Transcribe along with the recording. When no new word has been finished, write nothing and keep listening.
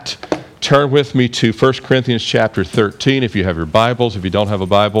turn with me to 1 Corinthians chapter 13. If you have your Bibles, if you don't have a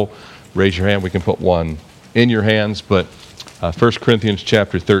Bible, raise your hand. We can put one in your hands. But 1 Corinthians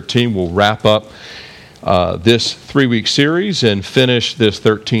chapter 13 will wrap up this 3-week series and finish this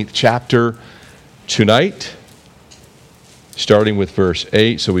 13th chapter tonight, starting with verse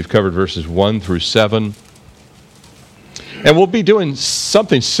 8. So we've covered verses 1 through 7. And we'll be doing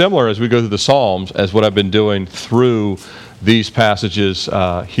something similar as we go through the Psalms as what I've been doing through these passages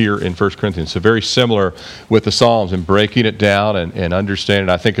here in 1 Corinthians. So very similar with the Psalms and breaking it down and understanding.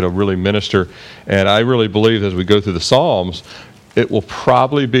 I think it'll really minister. And I really believe as we go through the Psalms, it will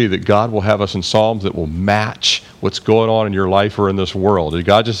probably be that God will have us in Psalms that will match what's going on in your life or in this world.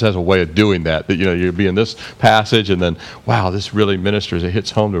 God just has a way of doing that. That you'll be in this passage and then, wow, this really ministers. It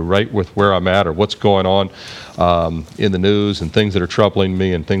hits home to right with where I'm at or what's going on in the news and things that are troubling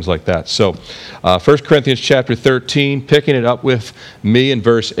me and things like that. So 1 Corinthians chapter 13, picking it up with me in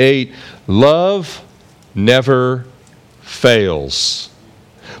verse 8, love never fails.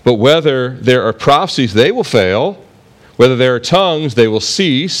 But whether there are prophecies, they will fail. Whether there are tongues, they will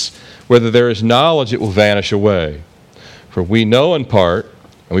cease. Whether there is knowledge, it will vanish away. For we know in part,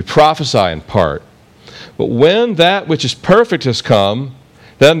 and we prophesy in part. But when that which is perfect has come,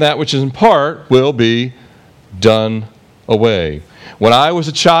 then that which is in part will be done away. When I was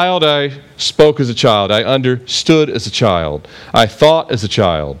a child, I spoke as a child. I understood as a child. I thought as a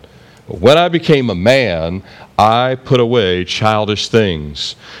child. But when I became a man, I put away childish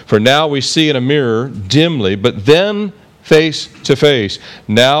things. For now we see in a mirror dimly, but then face to face.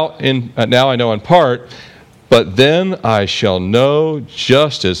 Now I know in part, but then I shall know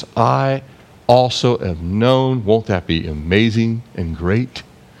just as I also am known. Won't that be amazing and great?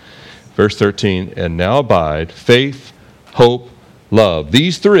 Verse 13, and now abide faith, hope, love.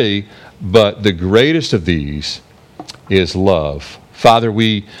 These three, but the greatest of these is love. Father,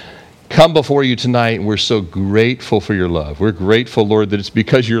 we come before you tonight, and we're so grateful for your love. We're grateful, Lord, that it's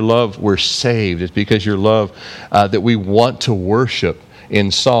because your love we're saved. It's because your love that we want to worship in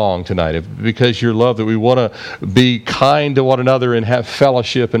song tonight. It's because your love that we want to be kind to one another and have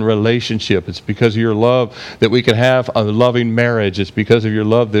fellowship and relationship. It's because of your love that we can have a loving marriage. It's because of your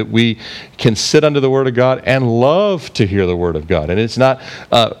love that we can sit under the Word of God and love to hear the Word of God. And it's not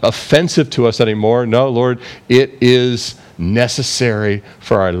offensive to us anymore. No, Lord, it is necessary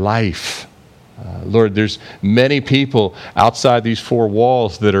for our life. Lord, there's many people outside these four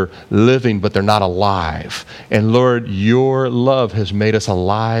walls that are living, but they're not alive. And Lord, your love has made us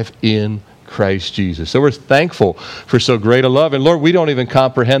alive in Christ Jesus. So we're thankful for so great a love. And Lord, we don't even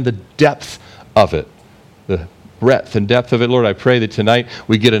comprehend the depth of it, the breadth and depth of it. Lord, I pray that tonight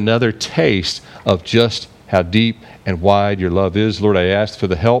we get another taste of just how deep and wide your love is. Lord, I ask for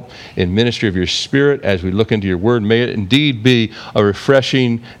the help in ministry of your Spirit as we look into your word. May it indeed be a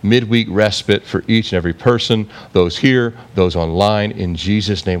refreshing midweek respite for each and every person, those here, those online. In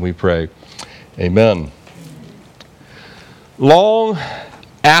Jesus' name we pray. Amen. Long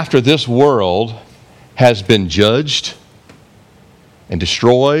after this world has been judged and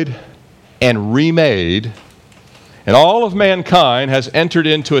destroyed and remade, and all of mankind has entered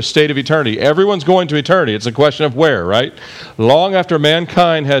into a state of eternity. Everyone's going to eternity. It's a question of where, right? Long after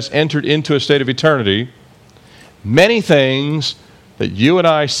mankind has entered into a state of eternity, many things that you and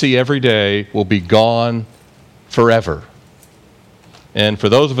I see every day will be gone forever. And for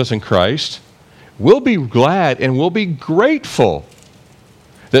those of us in Christ, we'll be glad and we'll be grateful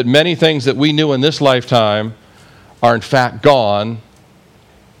that many things that we knew in this lifetime are in fact gone,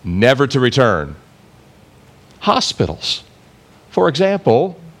 never to return. Hospitals, for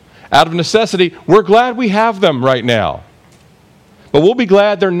example, out of necessity, we're glad we have them right now. But we'll be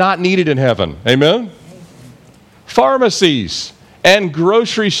glad they're not needed in heaven. Amen? Pharmacies and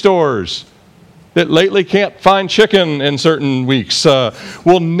grocery stores that lately can't find chicken in certain weeks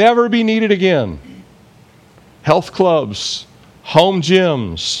will never be needed again. Health clubs, home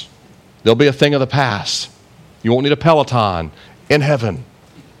gyms, they'll be a thing of the past. You won't need a Peloton in heaven.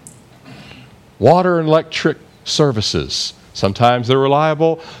 Water and electric services. Sometimes they're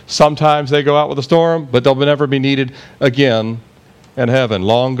reliable, sometimes they go out with a storm, but they'll never be needed again in heaven.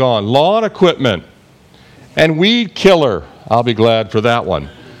 Long gone. Lawn equipment and weed killer. I'll be glad for that one.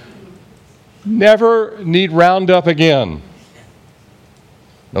 Never need Roundup again.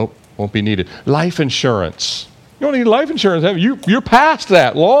 Nope, won't be needed. Life insurance. You don't need life insurance. You're past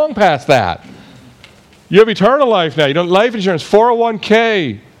that, long past that. You have eternal life now. You don't life insurance,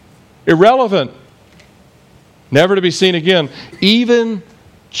 401k, irrelevant. Never to be seen again. Even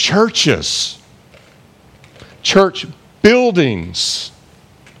churches, church buildings,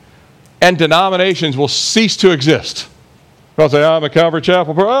 and denominations will cease to exist. Don't say, I'm a Calvary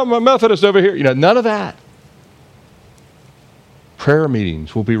Chapel, I'm a Methodist over here. None of that. Prayer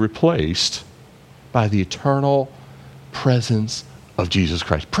meetings will be replaced by the eternal presence of Jesus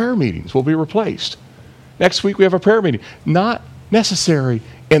Christ. Prayer meetings will be replaced. Next week we have a prayer meeting. Not necessary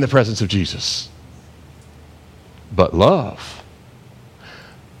in the presence of Jesus. But love.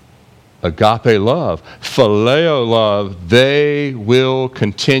 Agape love. Phileo love. They will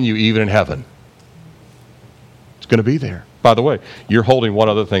continue even in heaven. It's going to be there. By the way, you're holding one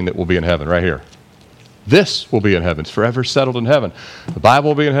other thing that will be in heaven right here. This will be in heaven. It's forever settled in heaven. The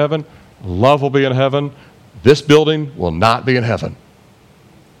Bible will be in heaven. Love will be in heaven. This building will not be in heaven.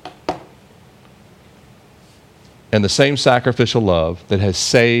 And the same sacrificial love that has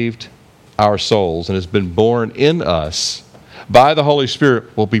saved our souls and has been born in us by the Holy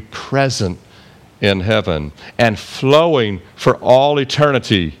Spirit will be present in heaven and flowing for all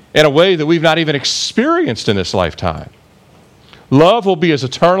eternity in a way that we've not even experienced in this lifetime. Love will be as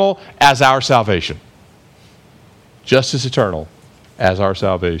eternal as our salvation. Just as eternal as our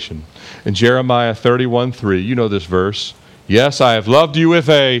salvation. In Jeremiah 31:3, you know this verse. Yes, I have loved you with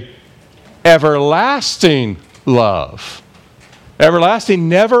a everlasting love. Everlasting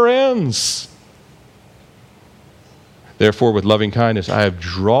never ends. Therefore, with loving kindness, I have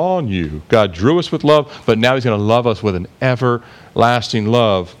drawn you. God drew us with love, but now he's going to love us with an everlasting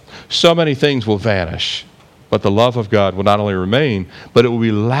love. So many things will vanish, but the love of God will not only remain, but it will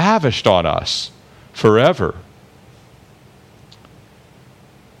be lavished on us forever.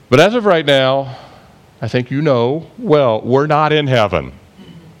 But as of right now, I think you know, well, we're not in heaven.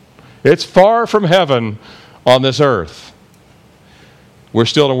 It's far from heaven on this earth. We're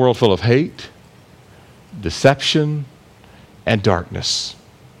still in a world full of hate, deception, and darkness.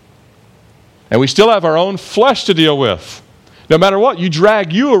 And we still have our own flesh to deal with. No matter what, you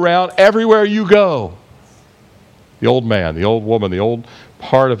drag you around everywhere you go. The old man, the old woman, the old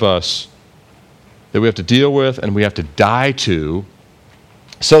part of us that we have to deal with and we have to die to,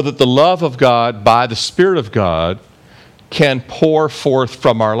 so that the love of God by the Spirit of God can pour forth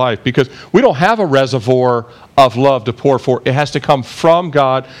from our life. Because we don't have a reservoir of love to pour forth. It has to come from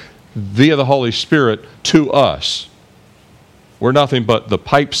God via the Holy Spirit to us. We're nothing but the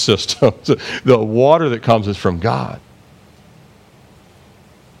pipe system. The water that comes is from God.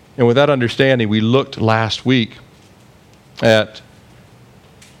 And with that understanding, we looked last week at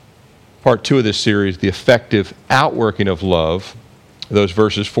part 2 of this series, the effective outworking of love, those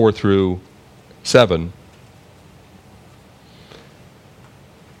verses 4 through 7.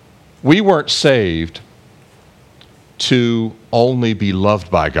 We weren't saved to only be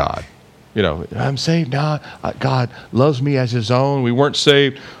loved by God. I'm saved now. God loves me as his own. We weren't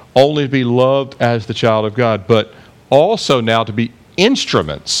saved only to be loved as the child of God, but also now to be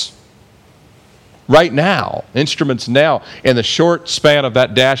instruments. Right now, instruments now, in the short span of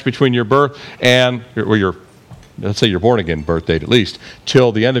that dash between your birth and let's say your born-again birth date at least,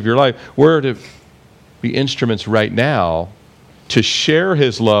 till the end of your life, we're to be instruments right now to share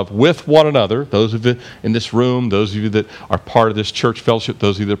his love with one another, those of you in this room, those of you that are part of this church fellowship,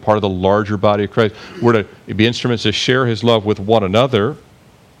 those of you that are part of the larger body of Christ. We're to be instruments to share his love with one another,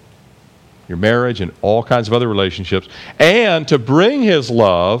 your marriage and all kinds of other relationships, and to bring his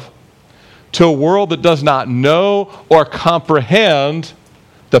love to a world that does not know or comprehend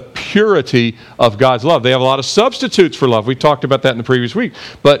the purity of God's love. They have a lot of substitutes for love. We talked about that in the previous week,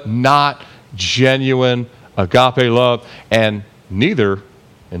 but not genuine agape love, and neither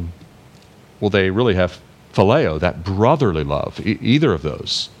will they really have phileo, that brotherly love, either of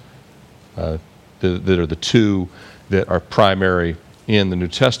those that are the two that are primary in the New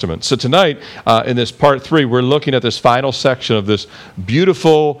Testament. So tonight, in this part 3, we're looking at this final section of this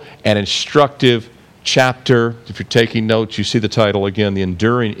beautiful and instructive chapter. If you're taking notes, you see the title again, The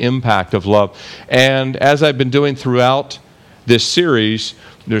Enduring Impact of Love. And as I've been doing throughout this series,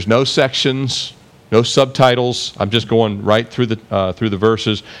 there's no sections, no subtitles. I'm just going right through the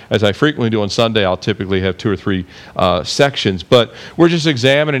verses. As I frequently do on Sunday, I'll typically have 2 or 3 sections. But we're just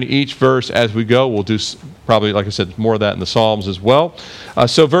examining each verse as we go. We'll do probably, like I said, more of that in the Psalms as well.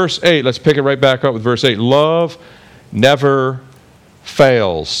 So verse 8, let's pick it right back up with verse 8. Love never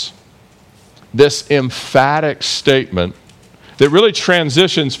fails. This emphatic statement that really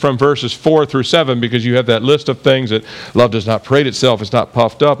transitions from verses 4 through 7, because you have that list of things that love does not parade itself, it's not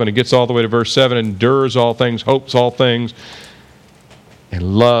puffed up, and it gets all the way to verse 7, endures all things, hopes all things, and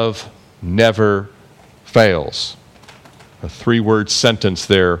love never fails. A 3-word sentence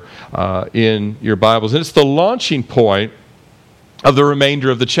there in your Bibles. And it's the launching point of the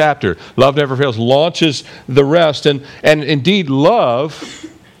remainder of the chapter. Love never fails, launches the rest. And indeed, love,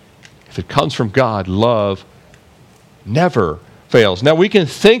 if it comes from God, love never fails. Now, we can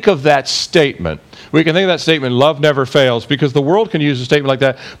think of that statement. We can think of that statement, love never fails, because the world can use a statement like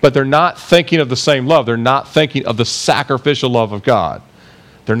that, but they're not thinking of the same love. They're not thinking of the sacrificial love of God.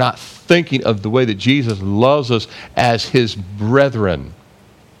 They're not thinking of the way that Jesus loves us as his brethren.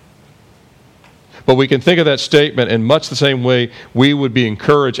 But we can think of that statement in much the same way we would be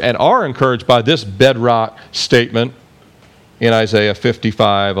encouraged and are encouraged by this bedrock statement in Isaiah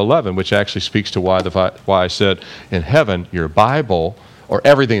 55:11, which actually speaks to why I said in heaven, your Bible, or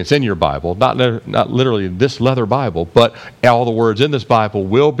everything that's in your Bible, not literally this leather Bible, but all the words in this Bible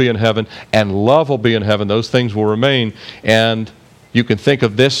will be in heaven, and love will be in heaven. Those things will remain. And you can think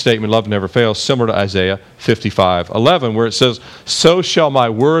of this statement, love never fails, similar to Isaiah 55:11, where it says, so shall my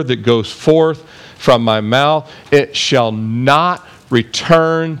word that goes forth from my mouth, it shall not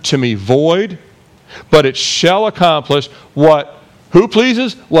return to me void, but it shall accomplish who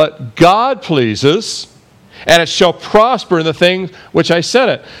pleases? What God pleases, and it shall prosper in the things which I sent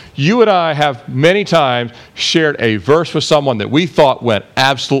it. You and I have many times shared a verse with someone that we thought went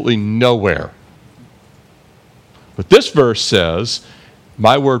absolutely nowhere. But this verse says,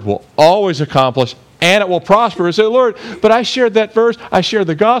 my word will always accomplish and it will prosper. And say, Lord, but I shared that verse. I shared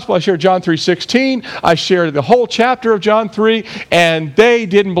the gospel. I shared John 3:16. I shared the whole chapter of John 3, and they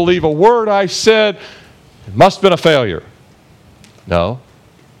didn't believe a word I said. It must have been a failure. No.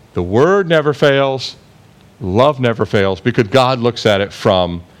 The word never fails. Love never fails, because God looks at it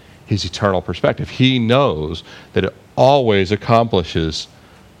from his eternal perspective. He knows that it always accomplishes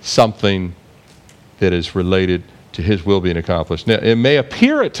something that is related to his will being accomplished. Now, it may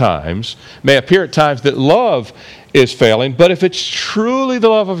appear at times that love is failing, but if it's truly the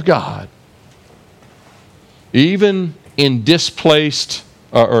love of God, even in displaced,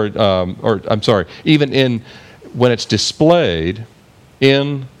 even in when it's displayed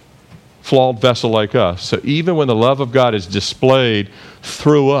in flawed vessel like us. So even when the love of God is displayed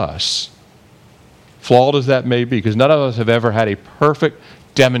through us, flawed as that may be, because none of us have ever had a perfect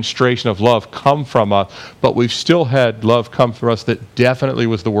demonstration of love come from us, but we've still had love come from us that definitely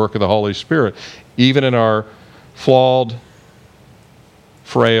was the work of the Holy Spirit, even in our flawed,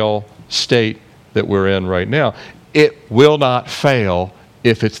 frail state that we're in right now. It will not fail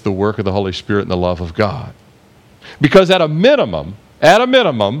if it's the work of the Holy Spirit and the love of God. Because at a minimum,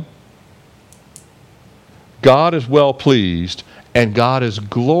 God is well pleased and God is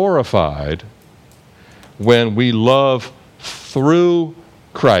glorified when we love through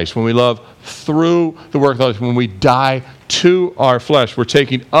Christ, when we love through the work of the Holy Spirit, when we die to our flesh. We're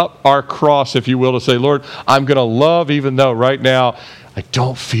taking up our cross, if you will, to say, Lord, I'm going to love even though right now I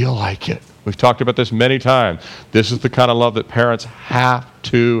don't feel like it. We've talked about this many times. This is the kind of love that parents have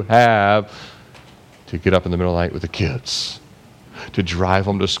to get up in the middle of the night with the kids, to drive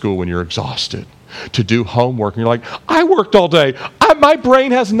them to school when you're exhausted, to do homework, and you're like, I worked all day. My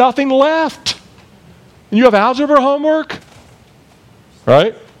brain has nothing left. And you have algebra homework?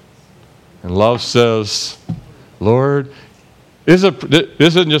 Right? And love says, Lord, this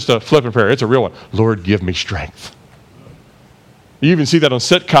isn't just a flippant prayer, it's a real one. Lord, give me strength. You even see that on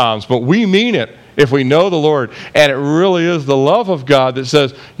sitcoms, but we mean it if we know the Lord. And it really is the love of God that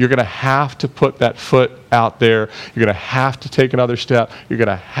says you're going to have to put that foot out there. You're going to have to take another step. You're going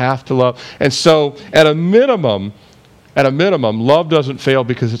to have to love. And so at a minimum, love doesn't fail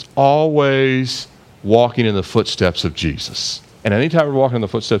because it's always walking in the footsteps of Jesus. And anytime we're walking in the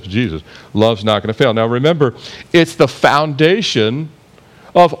footsteps of Jesus, love's not going to fail. Now remember, it's the foundation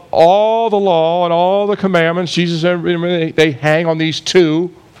of all the law and all the commandments. Jesus, they hang on these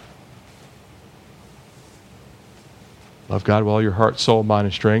two. Love God with all your heart, soul, mind,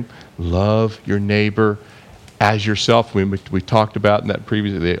 and strength. Love your neighbor as yourself. We talked about in that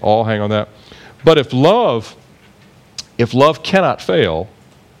previously. They all hang on that. But if love cannot fail,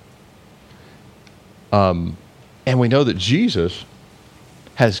 and we know that Jesus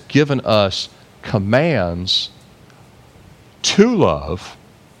has given us commands to love,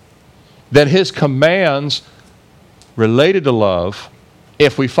 then his commands related to love,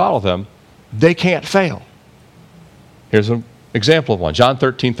 if we follow them, they can't fail. Here's an example of one, John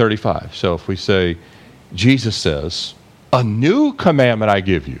 13:35. So if we say, Jesus says, a new commandment I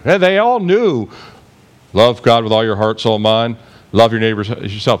give you. And they all knew, love God with all your heart, soul, mind. Love your neighbors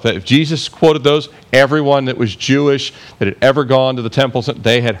as yourself. If Jesus quoted those, everyone that was Jewish, that had ever gone to the temple,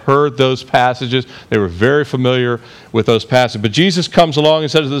 they had heard those passages. They were very familiar with those passages. But Jesus comes along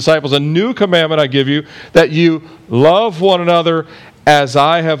and says to the disciples, a new commandment I give you, that you love one another as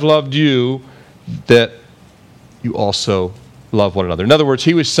I have loved you, that you also love one another. In other words,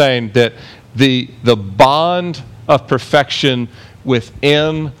 he was saying that the bond of perfection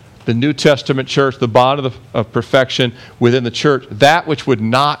within the New Testament church, the bond of perfection within the church, that which would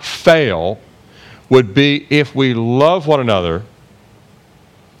not fail would be if we love one another,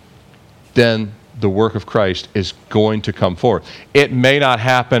 then the work of Christ is going to come forth. It may not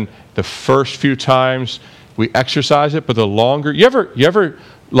happen the first few times we exercise it, but the longer... You ever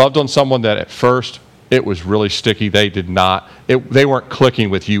loved on someone that at first it was really sticky? They weren't clicking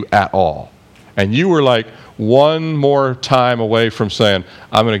with you at all. And you were like one more time away from saying,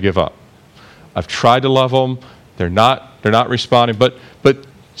 I'm going to give up. I've tried to love them. They're not responding. But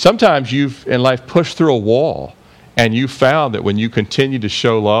sometimes you've, in life, pushed through a wall, and you found that when you continue to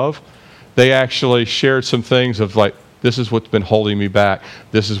show love, they actually shared some things of like, this is what's been holding me back.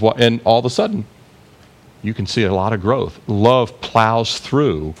 This is what, and all of a sudden, you can see a lot of growth. Love plows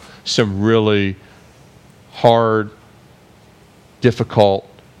through some really hard, difficult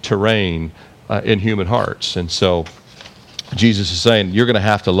terrain in human hearts. And so Jesus is saying, you're going to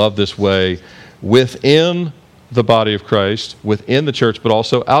have to love this way within the body of Christ, within the church, but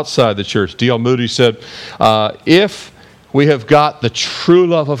also outside the church. D.L. Moody said, if we have got the true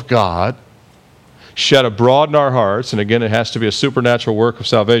love of God shed abroad in our hearts, and again, it has to be a supernatural work of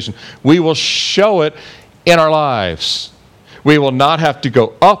salvation, we will show it in our lives. We will not have to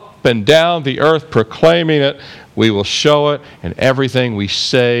go up and down the earth proclaiming it. We will show it in everything we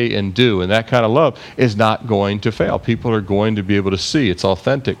say and do. And that kind of love is not going to fail. People are going to be able to see. It's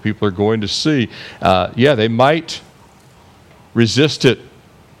authentic. People are going to see. They might resist it,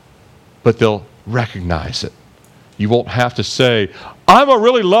 but they'll recognize it. You won't have to say, I'm a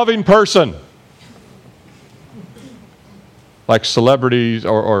really loving person. Like celebrities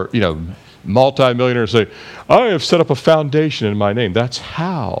or multi-millionaires say, I have set up a foundation in my name. That's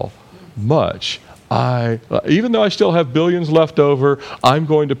how much even though I still have billions left over, I'm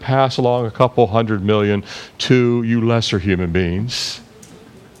going to pass along a couple $100 million to you lesser human beings.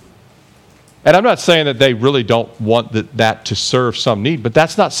 And I'm not saying that they really don't want that to serve some need, but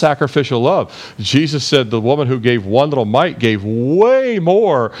that's not sacrificial love. Jesus said the woman who gave one little mite gave way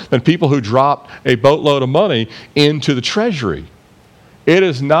more than people who dropped a boatload of money into the treasury.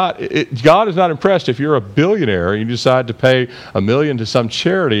 God is not impressed if you're a billionaire and you decide to pay $1 million to some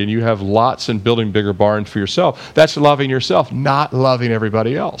charity and you have lots and building bigger barns for yourself. That's loving yourself, not loving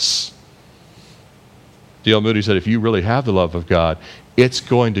everybody else. D.L. Moody said, if you really have the love of God, it's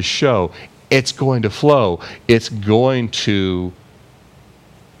going to show, it's going to flow, it's going to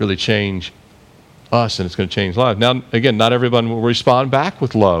really change us, and it's going to change lives. Now, again, not everyone will respond back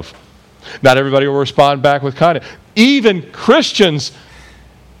with love. Not everybody will respond back with kindness. Even Christians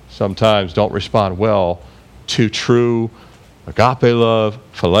sometimes don't respond well to true agape love,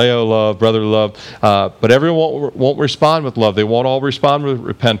 phileo love, brotherly love. But everyone won't respond with love. They won't all respond with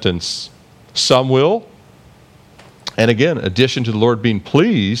repentance. Some will. And again, in addition to the Lord being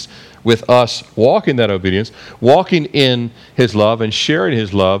pleased with us walking that obedience, walking in His love and sharing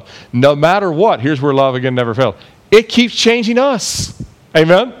His love, no matter what, here's where love again never fails. It keeps changing us.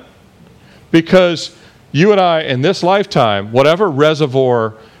 Amen? Because you and I, in this lifetime, whatever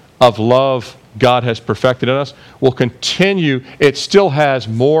reservoir of love God has perfected in us will continue. It still has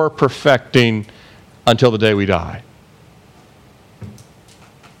more perfecting until the day we die.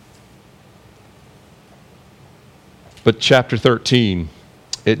 But chapter 13,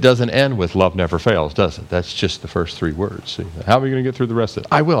 it doesn't end with love never fails, does it? That's just the first 3 words. See, how are we going to get through the rest of it?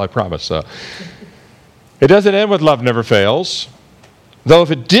 I will, I promise. It doesn't end with love never fails. Though if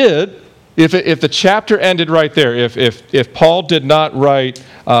it did, if the chapter ended right there, if Paul did not write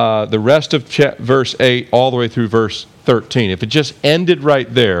the rest of verse 8 all the way through verse 13, if it just ended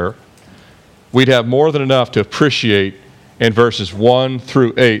right there, we'd have more than enough to appreciate in verses 1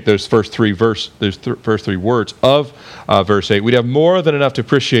 through 8, those first 3 words of verse 8. We'd have more than enough to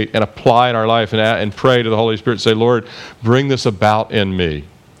appreciate and apply in our life and pray to the Holy Spirit, say, Lord, bring this about in me.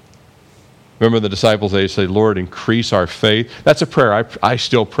 Remember the disciples, they say, Lord, increase our faith. That's a prayer I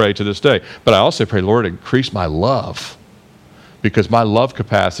still pray to this day. But I also pray, Lord, increase my love, because my love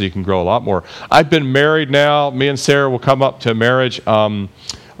capacity can grow a lot more. I've been married now. Me and Sarah will come up to marriage.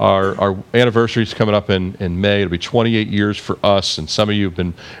 Our anniversary is coming up in May. It'll be 28 years for us, and some of you have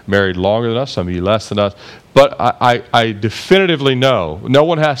been married longer than us, some of you less than us. But I definitively know, no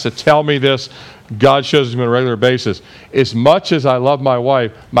one has to tell me this, God shows it to me on a regular basis. As much as I love my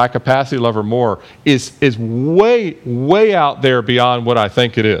wife, my capacity to love her more is way, way out there beyond what I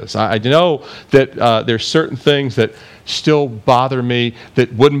think it is. I know that there's certain things that still bother me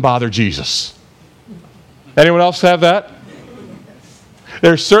that wouldn't bother Jesus. Anyone else have that?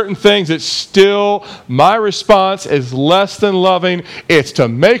 There's certain things that still, my response is less than loving. It's to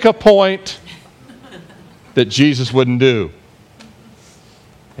make a point that Jesus wouldn't do.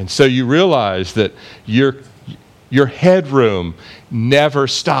 And so you realize that your headroom never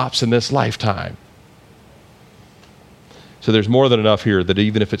stops in this lifetime. So there's more than enough here that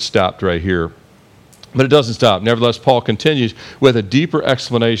even if it stopped right here, but it doesn't stop. Nevertheless, Paul continues with a deeper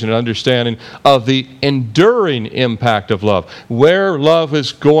explanation and understanding of the enduring impact of love, where love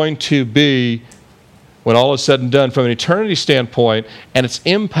is going to be when all is said and done from an eternity standpoint, and its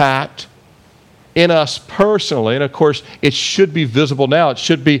impact in us personally. And of course, it should be visible now. It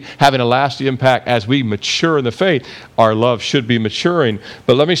should be having a lasting impact as we mature in the faith. Our love should be maturing.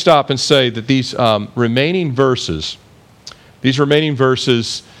 But let me stop and say that these remaining verses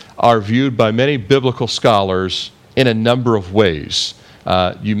are viewed by many biblical scholars in a number of ways.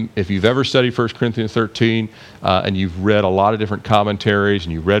 If you've ever studied 1 Corinthians 13 and you've read a lot of different commentaries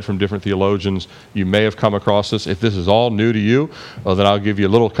and you've read from different theologians, you may have come across this. If this is all new to you, well, then I'll give you a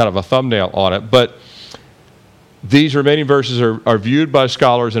little kind of a thumbnail on it. But these remaining verses are viewed by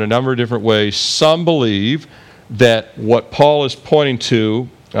scholars in a number of different ways. Some believe that what Paul is pointing to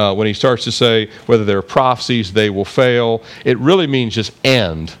when he starts to say whether there are prophecies, they will fail, it really means just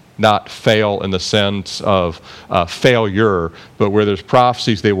end. Not fail in the sense of failure, but where there's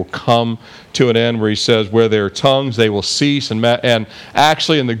prophecies, they will come to an end, where he says, where there are tongues, they will cease. And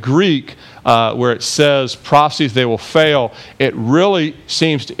actually in the Greek, where it says prophecies, they will fail, it really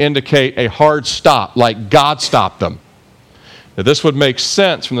seems to indicate a hard stop, like God stopped them. Now, this would make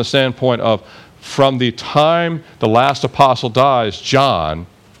sense from the standpoint of from the time the last apostle dies, John,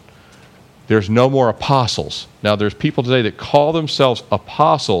 there's no more apostles. Now, there's people today that call themselves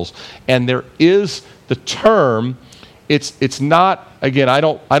apostles, and there is the term. It's not, again, I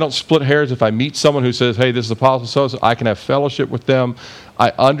don't split hairs. If I meet someone who says, hey, this is apostle, so I can have fellowship with them.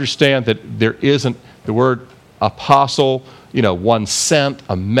 I understand that there isn't the word apostle, one sent,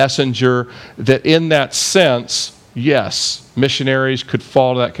 a messenger, that in that sense, yes, missionaries could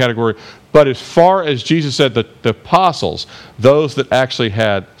fall into that category. But as far as Jesus said, the apostles, those that actually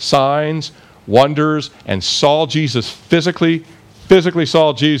had signs, wonders, and saw Jesus physically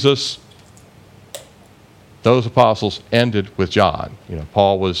saw Jesus, those apostles ended with John.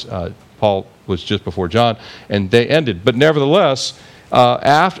 Paul was just before John, and they ended. But nevertheless,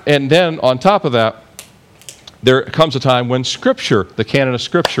 and then on top of that, there comes a time when Scripture, the canon of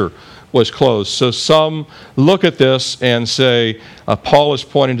Scripture, was closed. So some look at this and say Paul is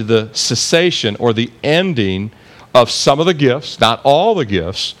pointing to the cessation or the ending of some of the gifts, not all the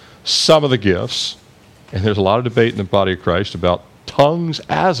gifts, some of the gifts. And there's a lot of debate in the body of Christ about tongues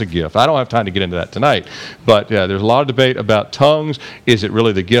as a gift. I don't have time to get into that tonight, but there's a lot of debate about tongues. Is it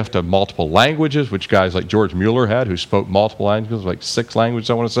really the gift of multiple languages, which guys like George Mueller had, who spoke multiple languages, like 6 languages,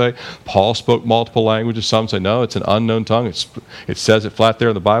 I want to say. Paul spoke multiple languages. Some say, no, it's an unknown tongue. It says it flat there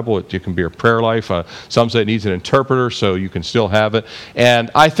in the Bible. It can be a prayer life. Some say it needs an interpreter, so you can still have it.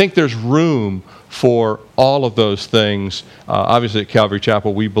 And I think there's room for all of those things. Obviously at Calvary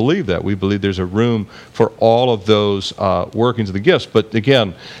Chapel, we believe that. We believe there's a room for all of those workings of the gifts. But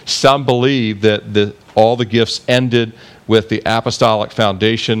again, some believe that all the gifts ended with the apostolic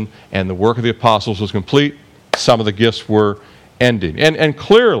foundation and the work of the apostles was complete. Some of the gifts were ending. And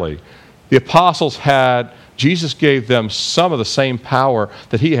clearly, the apostles Jesus gave them some of the same power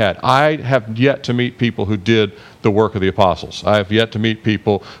that he had. I have yet to meet people who did the work of the apostles. I have yet to meet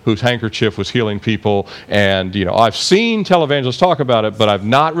people whose handkerchief was healing people. And, I've seen televangelists talk about it, but I've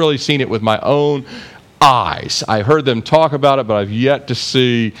not really seen it with my own eyes. I heard them talk about it, but I've yet to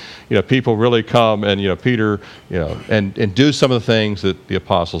see, people really come and, Peter, and do some of the things that the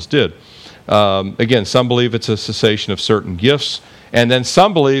apostles did. Again, some believe it's a cessation of certain gifts. And then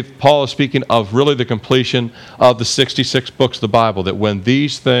some believe Paul is speaking of really the completion of the 66 books of the Bible, that when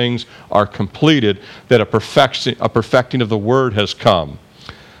these things are completed, that a perfecting of the word has come.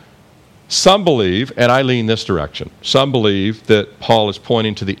 Some believe, and I lean this direction, some believe that Paul is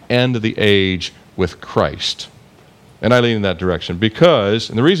pointing to the end of the age with Christ. And I lean in that direction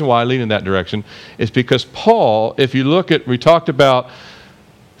and the reason why I lean in that direction is because Paul, if you look at, we talked about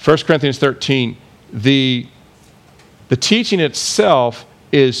 1 Corinthians 13, the teaching itself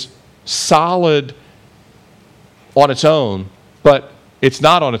is solid on its own, but it's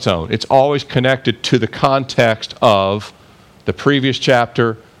not on its own. It's always connected to the context of the previous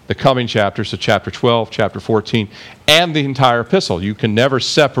chapter, the coming chapter, so chapter 12, chapter 14, and the entire epistle. You can never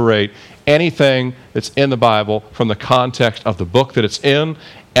separate anything that's in the Bible from the context of the book that it's in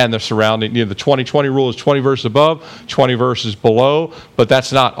and the surrounding. The 20-20 rule is 20 verses above, 20 verses below, but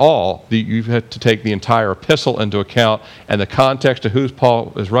that's not all. You have to take the entire epistle into account and the context of who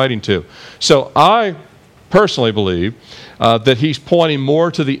Paul is writing to. So I personally believe that he's pointing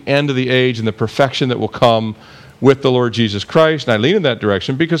more to the end of the age and the perfection that will come with the Lord Jesus Christ. And I lean in that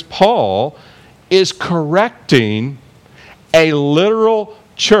direction because Paul is correcting a literal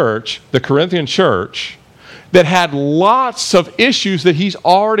church, the Corinthian church, that had lots of issues that he's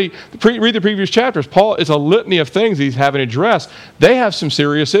already, read the previous chapters. Paul is a litany of things he's having addressed. They have some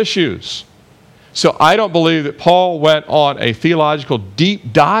serious issues. So I don't believe that Paul went on a theological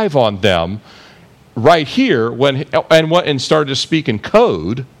deep dive on them right here and started to speak in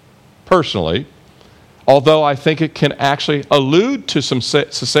code, personally, although I think it can actually allude to some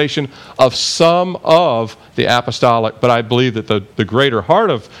cessation of some of the apostolic, but I believe that the greater heart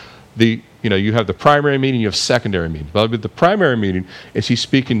of you have the primary meaning, you have secondary meaning. But the primary meaning is he's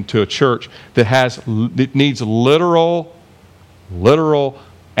speaking to a church that needs literal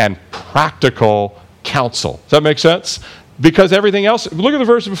and practical counsel. Does that make sense? Because everything else, look at the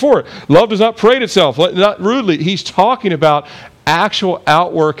verse before it. Love does not parade itself, not rudely. He's talking about actual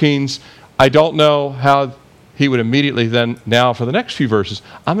outworkings. I don't know how he would immediately then, now for the next few verses,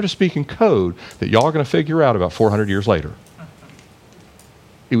 I'm going to speak in code that y'all are going to figure out about 400 years later.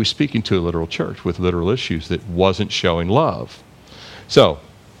 He was speaking to a literal church with literal issues that wasn't showing love. So,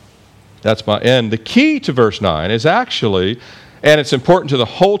 that's my end. The key to verse 9 is actually, and it's important to the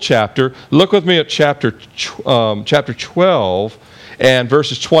whole chapter, look with me at chapter 12 and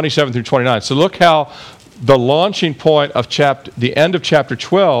verses 27 through 29. So look how the launching point of the end of chapter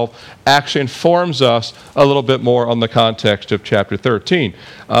 12 actually informs us a little bit more on the context of chapter 13.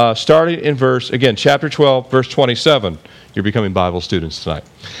 Starting in chapter 12, verse 27. You're becoming Bible students tonight.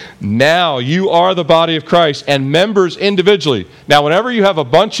 Now you are the body of Christ and members individually. Now, whenever you have a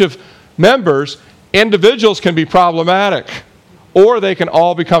bunch of members, individuals can be problematic, or they can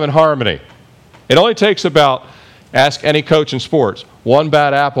all become in harmony. It only takes ask any coach in sports, one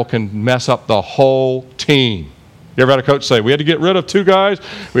bad apple can mess up the whole team. You ever had a coach say, we had to get rid of 2 guys,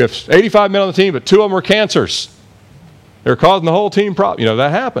 we have 85 men on the team, but 2 of them were cancers. They're causing the whole team problem.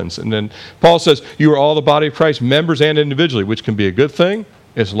 That happens. And then Paul says, you are all the body of Christ, members and individually, which can be a good thing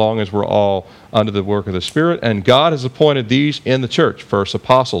as long as we're all under the work of the Spirit. And God has appointed these in the church, first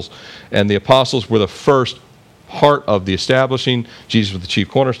apostles. And the apostles were the first part of the establishing. Jesus was the chief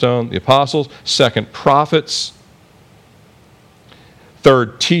cornerstone, the apostles. Second, prophets.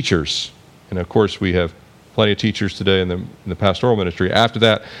 Third, teachers. And of course, we have plenty of teachers today in the pastoral ministry. After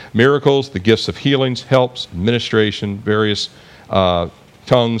that, miracles, the gifts of healings, helps, administration, various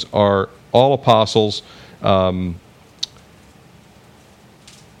tongues are all apostles, are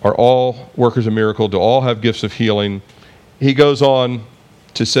all workers of miracle, do all have gifts of healing. He goes on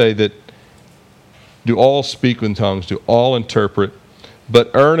to say that do all speak in tongues, do all interpret, but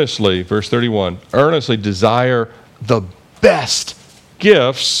earnestly, verse 31, earnestly desire the best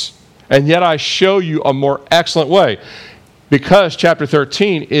gifts, and yet I show you a more excellent way. Because chapter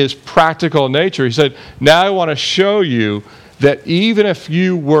 13 is practical in nature, he said, now I want to show you that even if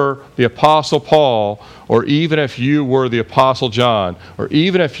you were the Apostle Paul, or even if you were the Apostle John, or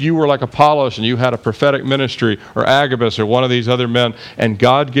even if you were like Apollos and you had a prophetic ministry, or Agabus, or one of these other men, and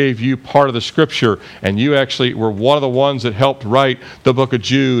God gave you part of the Scripture, and you actually were one of the ones that helped write the book of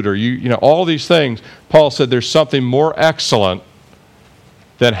Jude, or all these things, Paul said there's something more excellent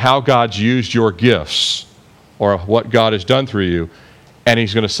than how God's used your gifts or what God has done through you. And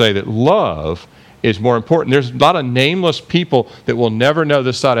he's going to say that love is more important. There's a lot of nameless people that will never know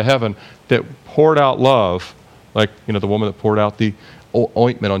this side of heaven that poured out love, like the woman that poured out the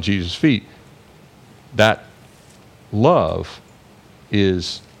ointment on Jesus' feet. That love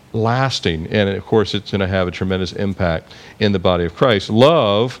is lasting, and of course it's going to have a tremendous impact in the body of Christ.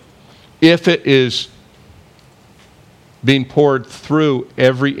 Love, if it is being poured through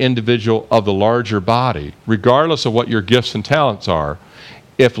every individual of the larger body, regardless of what your gifts and talents are,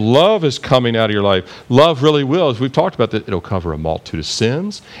 if love is coming out of your life, love really will, as we've talked about, that it'll cover a multitude of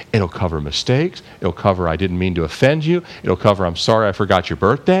sins, it'll cover mistakes, it'll cover I didn't mean to offend you, it'll cover I'm sorry I forgot your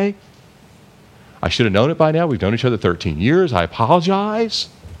birthday, I should have known it by now, we've known each other 13 years, I apologize,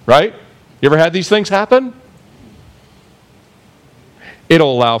 right? You ever had these things happen?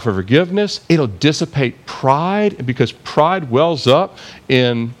 It'll allow for forgiveness. It'll dissipate pride, because pride wells up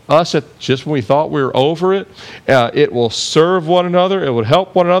in us just when we thought we were over it. It will serve one another. It will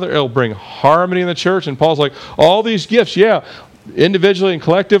help one another. It'll bring harmony in the church. And Paul's like, all these gifts, yeah, individually and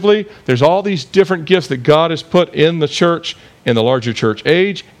collectively, there's all these different gifts that God has put in the church, in the larger church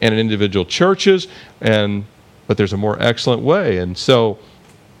age, and in individual churches. But there's a more excellent way. And so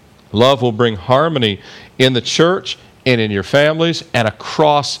love will bring harmony in the church and in your families and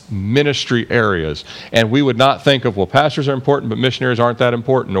across ministry areas. And we would not think of, well, pastors are important, but missionaries aren't that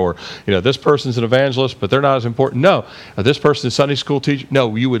important. Or, this person's an evangelist, but they're not as important. No, this person's a Sunday school teacher.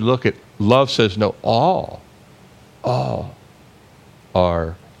 No, you would look at, love says, no, all all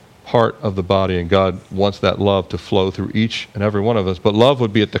are part of the body, and God wants that love to flow through each and every one of us. But love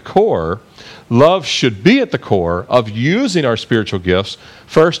would be at the core. Love should be at the core of using our spiritual gifts,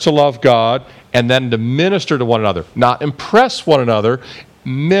 first to love God and then to minister to one another. Not impress one another,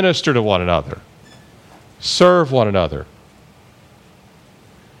 minister to one another. Serve one another.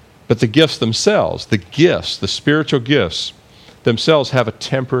 But the gifts themselves, the spiritual gifts themselves have a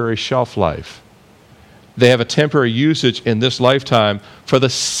temporary shelf life. They have a temporary usage in this lifetime for the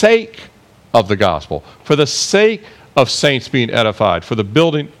sake of the gospel, for the sake of saints being edified, for the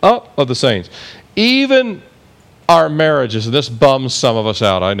building up of the saints. Even our marriages, and this bums some of us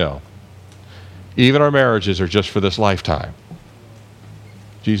out, I know. Even our marriages are just for this lifetime.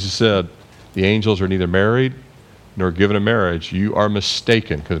 Jesus said, the angels are neither married nor given in marriage. You are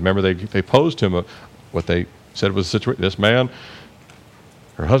mistaken. Because remember, they posed to him what they said was the situation. This man,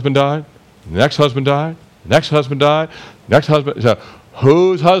 her husband died, the next husband died, the next husband died, the next husband. So,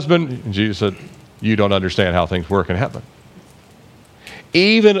 whose husband? And Jesus said, you don't understand how things work in heaven.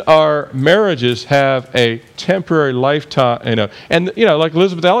 Even our marriages have a temporary lifetime, and like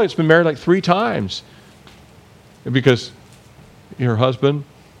Elizabeth Elliott's been married like 3 times because her husband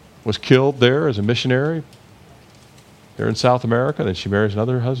was killed there as a missionary there in South America. Then she marries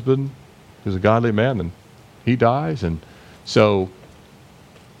another husband who's a godly man, and he dies. And so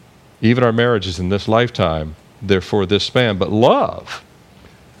even our marriages in this lifetime, they're for this span. But love,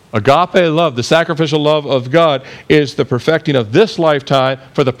 agape love, the sacrificial love of God, is the perfecting of this lifetime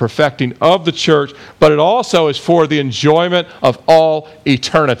for the perfecting of the church, but it also is for the enjoyment of all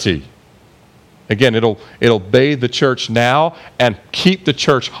eternity. Again, it'll bathe the church now and keep the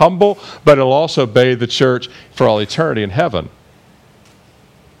church humble, but it'll also bathe the church for all eternity in heaven.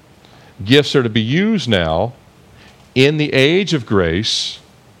 Gifts are to be used now in the age of grace,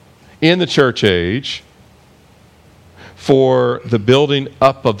 in the church age, for the building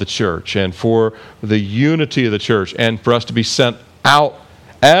up of the church and for the unity of the church and for us to be sent out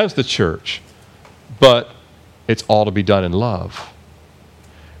as the church. But it's all to be done in love.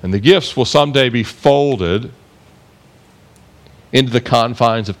 And the gifts will someday be folded into the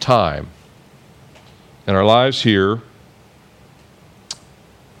confines of time. And our lives here,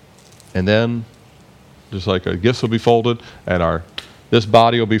 and then just like our gifts will be folded and this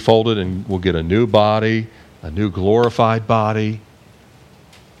body will be folded and we'll get a new body, a new glorified body.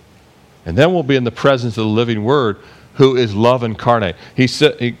 And then we'll be in the presence of the living Word, who is love incarnate. He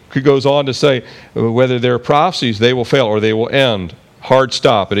goes on to say, whether there are prophecies, they will fail or they will end. Hard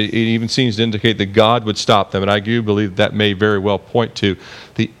stop. It even seems to indicate that God would stop them. And I do believe that may very well point to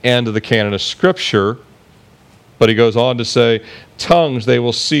the end of the canon of Scripture. But he goes on to say, tongues, they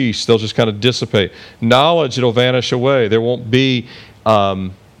will cease. They'll just kind of dissipate. Knowledge, it'll vanish away. There won't be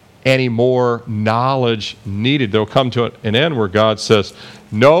any more knowledge needed. There'll come to an end where God says,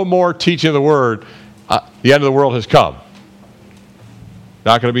 no more teaching of the Word. The end of the world has come.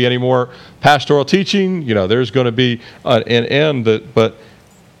 Not going to be any more pastoral teaching. There's going to be an end. But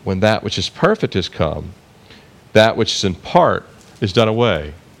when that which is perfect has come, that which is in part is done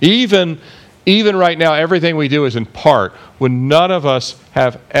away. Even right now, everything we do is in part, when none of us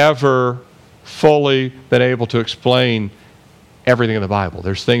have ever fully been able to explain everything in the Bible.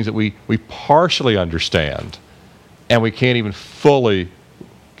 There's things that we partially understand, and we can't even fully.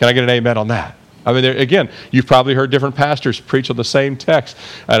 Can I get an amen on that? I mean, again, you've probably heard different pastors preach on the same text.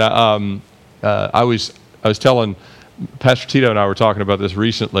 And I was telling Pastor Tito and I were talking about this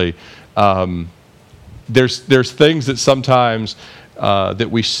recently. There's things that sometimes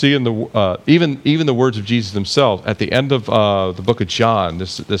that we see in the even the words of Jesus themselves at the end of the book of John.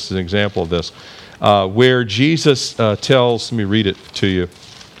 This is an example of this, where Jesus tells. Let me read it to you.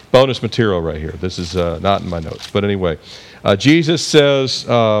 Bonus material right here. This is not in my notes, but anyway, Jesus says.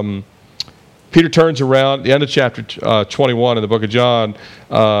 Peter turns around at the end of chapter 21 in the book of John.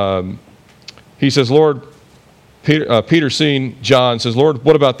 He says, Lord, Peter seeing John says, Lord,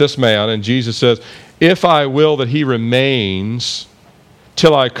 what about this man? And Jesus says, if I will that he remains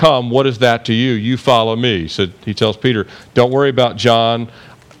till I come, what is that to you? You follow me. So he tells Peter, don't worry about John.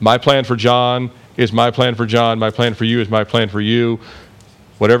 My plan for John is my plan for John. My plan for you is my plan for you.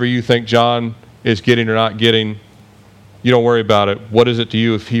 Whatever you think John is getting or not getting, you don't worry about it. What is it to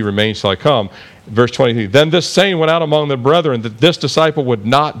you if he remains till I come? Verse 23, then this saying went out among the brethren that this disciple would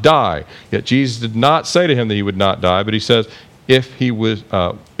not die. Yet Jesus did not say to him that he would not die, but he says, if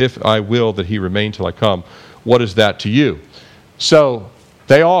I will that he remain till I come, what is that to you? So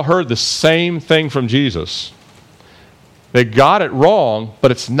they all heard the same thing from Jesus. They got it wrong,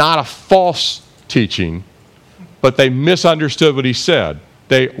 but it's not a false teaching, but they misunderstood what he said.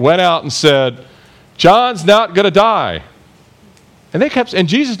 They went out and said, John's not going to die. And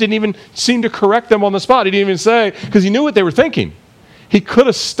Jesus didn't even seem to correct them on the spot. He didn't even say, because he knew what they were thinking. He could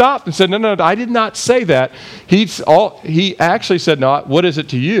have stopped and said, no, I did not say that. He actually said, no, what is it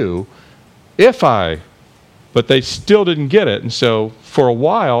to you but they still didn't get it. And so for a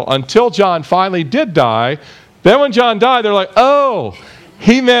while, until John finally did die, then when John died, they're like, oh,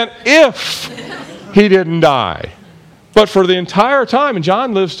 he meant if he didn't die. But for the entire time, and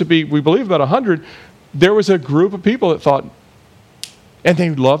John lives to be, we believe, about 100, there was a group of people that thought, and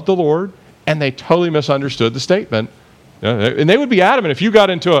they loved the Lord, and they totally misunderstood the statement. And they would be adamant. If you got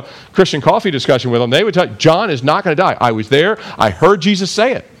into a Christian coffee discussion with them, they would tell you, John is not going to die. I was there. I heard Jesus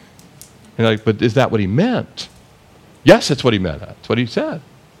say it. And like, but is that what he meant? Yes, that's what he meant. That's what he said.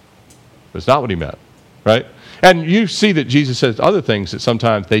 But it's not what he meant, right? And you see that Jesus says other things that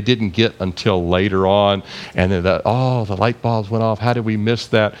sometimes they didn't get until later on. And then the light bulbs went off. How did we miss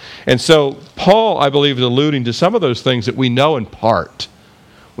that? And so Paul, I believe, is alluding to some of those things that we know in part.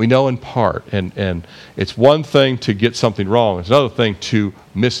 We know in part. And it's one thing to get something wrong. It's another thing to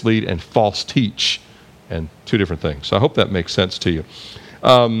mislead and false teach. And two different things. So I hope that makes sense to you.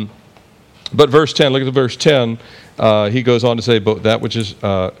 But verse 10, look at the verse 10. He goes on to say, but that which is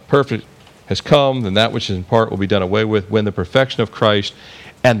perfect has come, then that which is in part will be done away with. When the perfection of Christ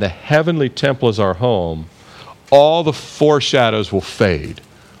and the heavenly temple is our home, all the foreshadows will fade.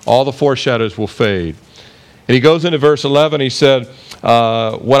 All the foreshadows will fade. And he goes into verse 11, he said,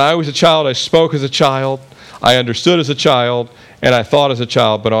 when I was a child, I spoke as a child, I understood as a child, and I thought as a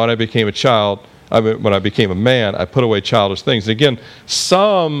child, but when I became a man, I put away childish things. And again,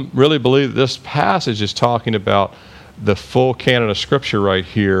 some really believe that this passage is talking about the full canon of Scripture right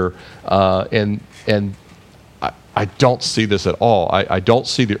here, and I don't see this at all. I don't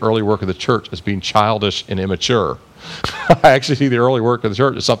see the early work of the church as being childish and immature. I actually see the early work of the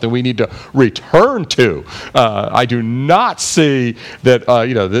church as something we need to return to. I do not see that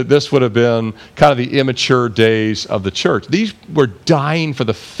this would have been kind of the immature days of the church. These were dying for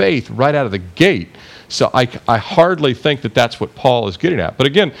the faith right out of the gate. So I hardly think that that's what Paul is getting at. But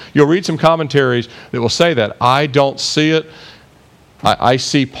again, you'll read some commentaries that will say that. I don't see it. I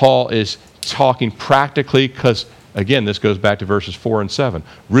see Paul is talking practically because, again, this goes back to verses 4 and 7.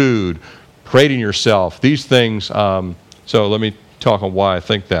 Rude, parading yourself, these things. So let me talk on why I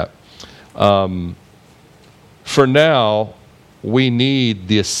think that. For now, we need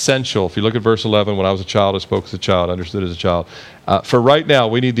the essential. If you look at verse 11, when I was a child, I spoke as a child, understood as a child. For right now,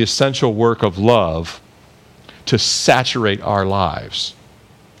 we need the essential work of love to saturate our lives.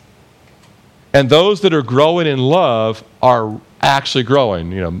 And those that are growing in love are actually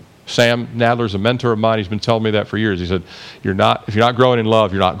growing. Sam Nadler's a mentor of mine. He's been telling me that for years. He said, if you're not growing in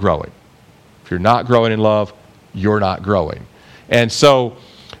love, you're not growing. If you're not growing in love, you're not growing. And so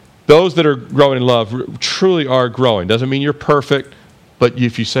those that are growing in love truly are growing. Doesn't mean you're perfect, but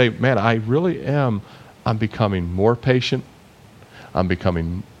if you say, man, I really am, I'm becoming more patient. I'm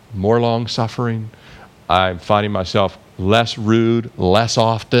becoming more long-suffering. I'm finding myself less rude, less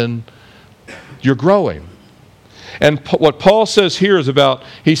often. You're growing. And what Paul says here is about,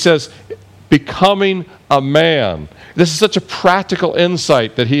 he says, becoming a man. This is such a practical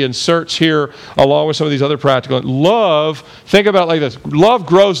insight that he inserts here along with some of these other practical. Love, think about it like this. Love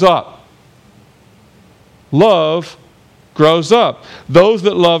grows up. Love grows up. Those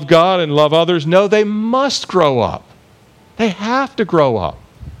that love God and love others know they must grow up. They have to grow up.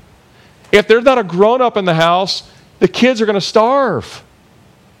 If there's not a grown-up in the house, the kids are going to starve.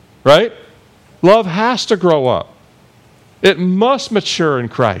 Right? Love has to grow up. It must mature in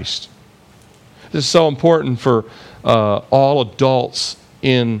Christ. This is so important for all adults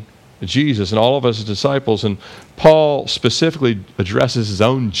in Jesus and all of us as disciples. And Paul specifically addresses his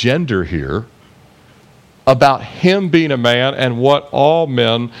own gender here about him being a man and what all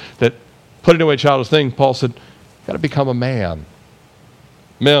men that putting away childish things, Paul said, got to become a man.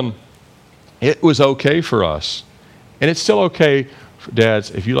 Men, it was okay for us. And it's still okay for dads,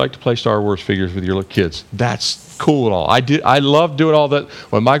 if you like to play Star Wars figures with your little kids, that's cool and all. I loved doing all that.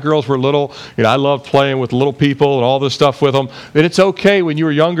 When my girls were little, I loved playing with little people and all this stuff with them. And it's okay when you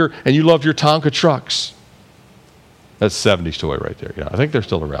were younger and you loved your Tonka trucks. That's 70s toy right there. I think they're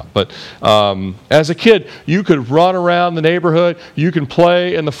still around. But as a kid, you could run around the neighborhood. You can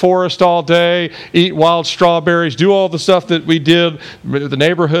play in the forest all day, eat wild strawberries, do all the stuff that we did with the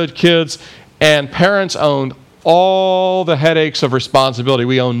neighborhood kids. And parents owned all the headaches of responsibility.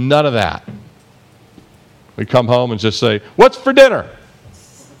 We own none of that. We'd come home and just say, what's for dinner?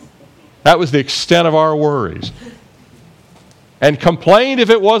 That was the extent of our worries. And complained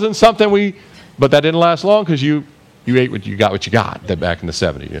if it wasn't something but that didn't last long because you You ate what you got back in the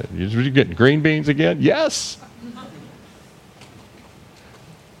 70s. You're getting green beans again? Yes.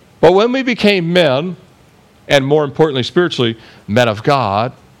 But when we became men, and more importantly spiritually, men of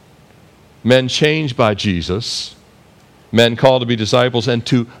God, men changed by Jesus, men called to be disciples and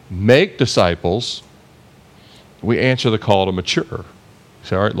to make disciples, we answer the call to mature. We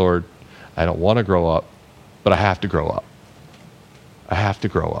say, all right, Lord, I don't want to grow up, but I have to grow up. I have to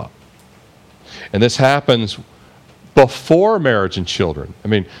grow up. And this happens before marriage and children. I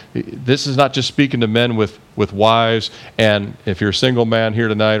mean, this is not just speaking to men with wives, and if you're a single man here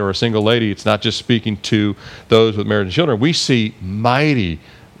tonight or a single lady, it's not just speaking to those with marriage and children. We see mighty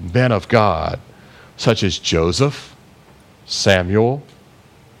men of God, such as Joseph, Samuel,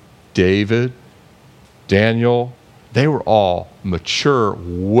 David, Daniel. They were all mature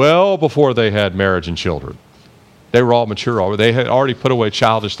well before they had marriage and children. They were all mature. They had already put away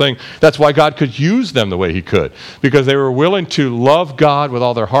childish things. That's why God could use them the way he could, because they were willing to love God with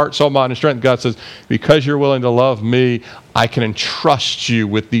all their heart, soul, mind, and strength. God says, because you're willing to love me, I can entrust you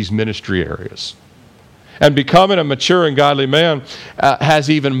with these ministry areas. And becoming a mature and godly man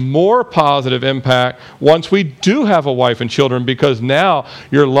has even more positive impact once we do have a wife and children, because now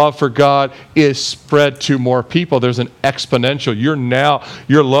your love for God is spread to more people. There's an exponential.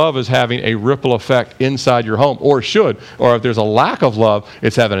 Your love is having a ripple effect inside your home, or should. Or if there's a lack of love,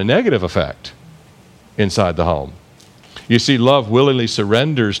 it's having a negative effect inside the home. You see, love willingly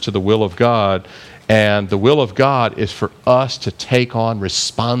surrenders to the will of God, and the will of God is for us to take on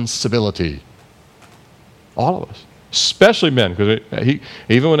responsibility. All of us, especially men, because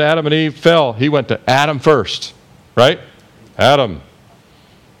even when Adam and Eve fell, he went to Adam first, right? Adam,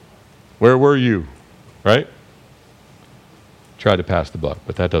 where were you, right? Tried to pass the buck,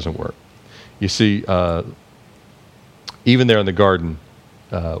 but that doesn't work. You see, even there in the garden,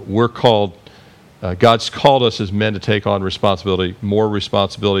 we're called, God's called us as men to take on responsibility, more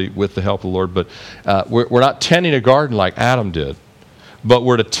responsibility with the help of the Lord, but we're not tending a garden like Adam did. But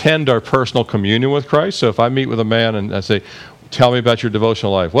we're to tend our personal communion with Christ. So if I meet with a man and I say, tell me about your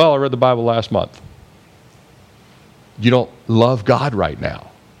devotional life. Well, I read the Bible last month. You don't love God right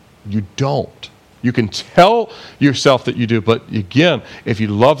now. You don't. You can tell yourself that you do. But again, if you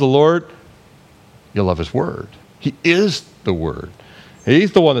love the Lord, you'll love his word. He is the word.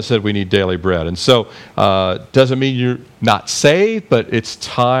 He's the one that said we need daily bread. And so doesn't mean you're not saved, but it's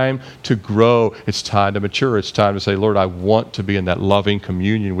time to grow. It's time to mature. It's time to say, Lord, I want to be in that loving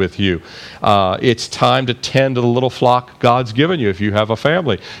communion with you. It's time to tend to the little flock God's given you. If you have a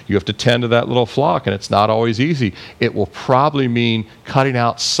family, you have to tend to that little flock, and it's not always easy. It will probably mean cutting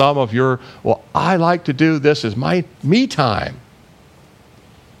out some of your, well, I like to do this as my me time.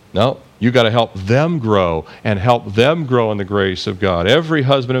 No. You got to help them grow and help them grow in the grace of God. Every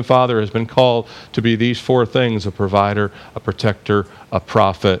husband and father has been called to be these four things: a provider, a protector, a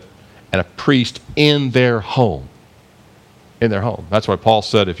prophet, and a priest in their home. In their home. That's why Paul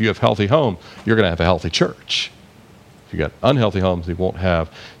said, if you have a healthy home, you're going to have a healthy church. If you got unhealthy homes, you won't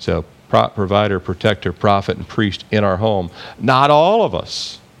have. So provider, protector, prophet, and priest in our home. Not all of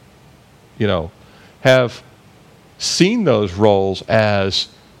us, have seen those roles as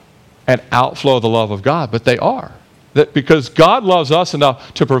an outflow of the love of God, but they are. That because God loves us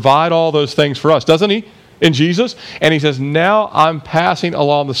enough to provide all those things for us, doesn't he? In Jesus. And he says, now I'm passing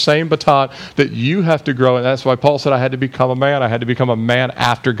along the same baton that you have to grow. And that's why Paul said I had to become a man. I had to become a man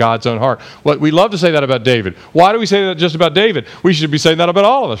after God's own heart. We love to say that about David. Why do we say that just about David? We should be saying that about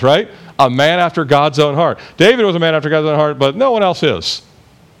all of us, right? A man after God's own heart. David was a man after God's own heart, but no one else is.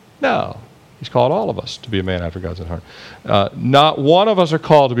 No. He's called all of us to be a man after God's own heart. Not one of us are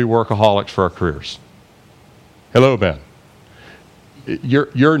called to be workaholics for our careers. Hello, Ben.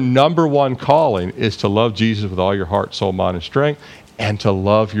 Your number one calling is to love Jesus with all your heart, soul, mind, and strength, and to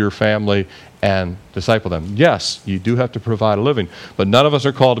love your family and disciple them. Yes, you do have to provide a living, but none of us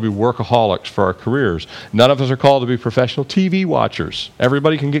are called to be workaholics for our careers. None of us are called to be professional TV watchers.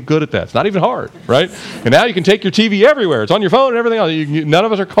 Everybody can get good at that. It's not even hard, right? And now you can take your TV everywhere. It's on your phone and everything else. None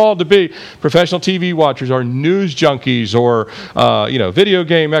of us are called to be professional TV watchers or news junkies or video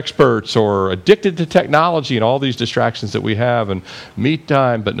game experts or addicted to technology and all these distractions that we have, and me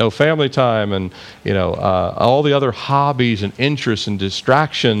time but no family time, and all the other hobbies and interests and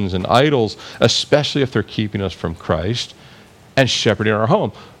distractions and idols, especially if they're keeping us from Christ and shepherding our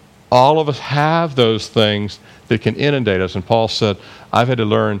home. All of us have those things that can inundate us. And Paul said, I've had to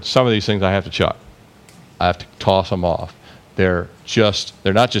learn some of these things I have to chuck. I have to toss them off. They're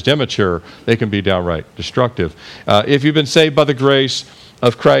not just immature, they can be downright destructive. If you've been saved by the grace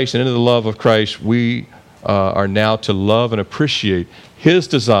of Christ and into the love of Christ, we are now to love and appreciate His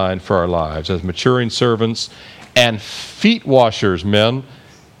design for our lives as maturing servants and feet washers, men,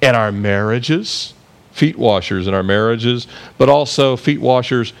 in our marriages. Feet washers in our marriages, but also feet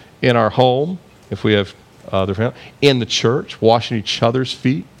washers in our home, if we have other family, in the church, washing each other's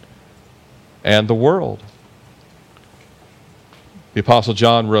feet, and the world. The Apostle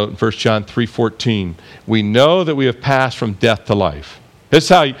John wrote in 1 John 3:14, we know that we have passed from death to life. This is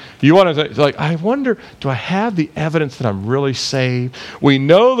how you want to, like, I wonder, do I have the evidence that I'm really saved? We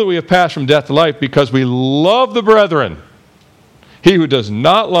know that we have passed from death to life because we love the brethren. He who does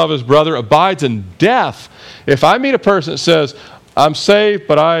not love his brother abides in death. If I meet a person that says, I'm saved,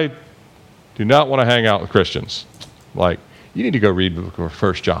 but I do not want to hang out with Christians, like, you need to go read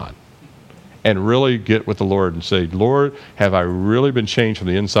 1 John and really get with the Lord and say, Lord, have I really been changed from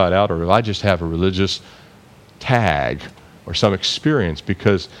the inside out, or do I just have a religious tag or some experience?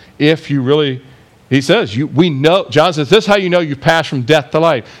 Because if you really, he says, we know, John says, this is how you know you've passed from death to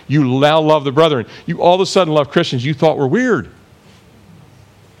life. You now love the brethren. You all of a sudden love Christians you thought were weird.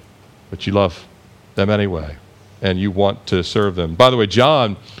 But you love them anyway, and you want to serve them. By the way,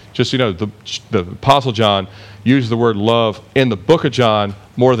 John, just so you know, the Apostle John used the word love in the book of John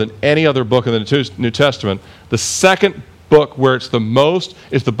more than any other book in the New Testament. The second book where it's the most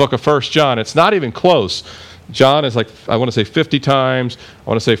is the book of 1 John. It's not even close. John is like, I want to say 50 times. I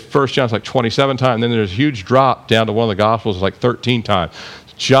want to say 1 John's like 27 times. And then there's a huge drop down to one of the Gospels, like 13 times.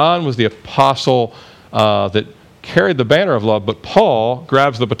 John was the apostle that carried the banner of love, but Paul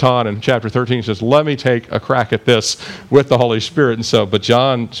grabs the baton in chapter 13 and says, let me take a crack at this with the Holy Spirit. And so, but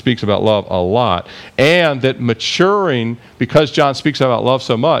John speaks about love a lot. And that maturing, because John speaks about love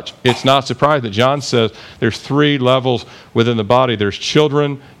so much, it's not surprising that John says there's 3 levels within the body. There's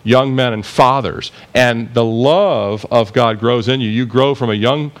children, young men, and fathers. And the love of God grows in you. You grow from a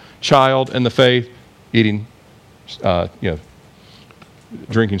young child in the faith, eating,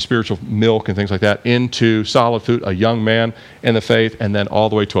 drinking spiritual milk and things like that, into solid food, a young man in the faith, and then all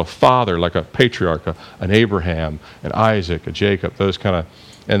the way to a father, like a patriarch, an Abraham, an Isaac, a Jacob, those kind of,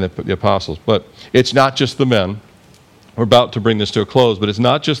 and the apostles. But it's not just the men. We're about to bring this to a close, but it's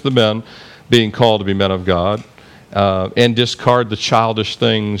not just the men being called to be men of God and discard the childish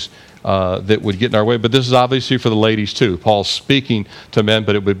things that would get in our way. But this is obviously for the ladies too. Paul's speaking to men,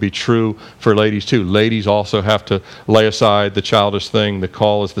 but it would be true for ladies too. Ladies also have to lay aside the childish thing. The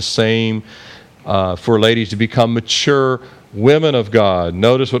call is the same for ladies to become mature women of God.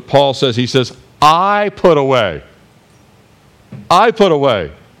 Notice what Paul says. He says, I put away. I put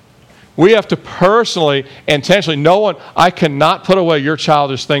away. We have to personally, intentionally, I cannot put away your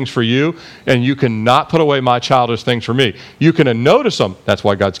childish things for you, and you cannot put away my childish things for me. You can notice them. That's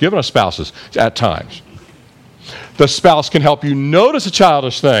why God's given us spouses at times. The spouse can help you notice a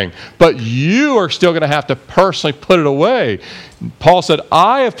childish thing, but you are still going to have to personally put it away. Paul said,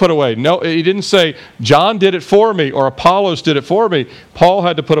 I have put away. No, he didn't say, John did it for me or Apollos did it for me. Paul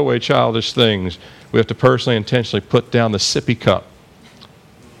had to put away childish things. We have to personally, intentionally put down the sippy cup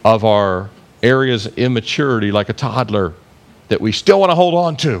of our areas of immaturity, like a toddler that we still want to hold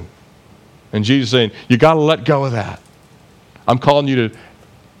on to. And Jesus is saying, you got to let go of that. I'm calling you to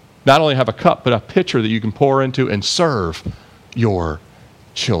not only have a cup, but a pitcher that you can pour into and serve your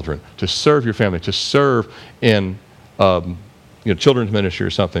children, to serve your family, to serve in children's ministry or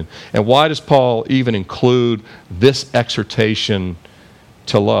something. And why does Paul even include this exhortation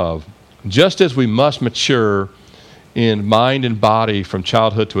to love? Just as we must mature in mind and body from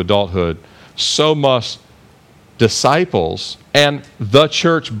childhood to adulthood, so must disciples and the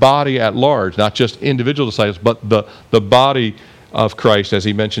church body at large, not just individual disciples, but the body of Christ, as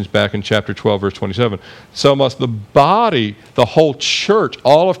he mentions back in chapter 12, verse 27. So must the body, the whole church,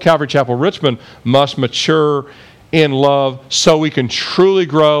 all of Calvary Chapel Richmond, must mature in love so we can truly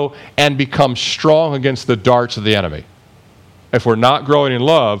grow and become strong against the darts of the enemy. If we're not growing in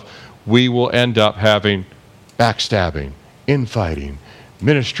love, we will end up having backstabbing, infighting,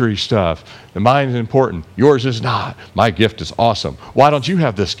 ministry stuff. The mine is important. Yours is not. My gift is awesome. Why don't you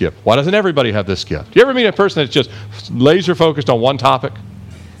have this gift? Why doesn't everybody have this gift? Do you ever meet a person that's just laser focused on one topic?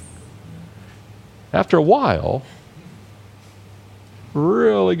 After a while,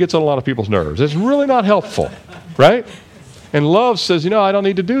 really gets on a lot of people's nerves. It's really not helpful, right? And love says, I don't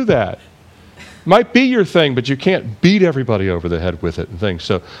need to do that. Might be your thing, but you can't beat everybody over the head with it and things.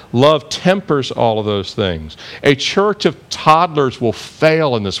 So love tempers all of those things. A church of toddlers will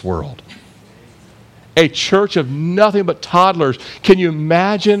fail in this world. A church of nothing but toddlers. Can you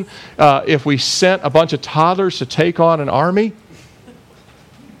imagine if we sent a bunch of toddlers to take on an army?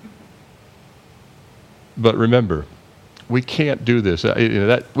 But remember, we can't do this.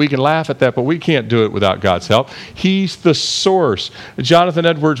 We can laugh at that, but we can't do it without God's help. He's the source. Jonathan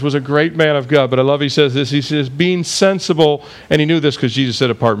Edwards was a great man of God, but I love he says this. He says, being sensible, and he knew this because Jesus said,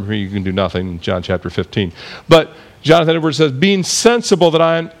 apart from me, you can do nothing, in John chapter 15. But Jonathan Edwards says, being sensible that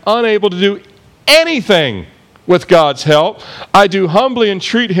I am unable to do anything with God's help, I do humbly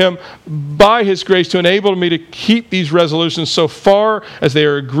entreat him by his grace to enable me to keep these resolutions so far as they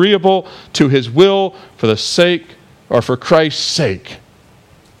are agreeable to his will for the sake, or for Christ's sake.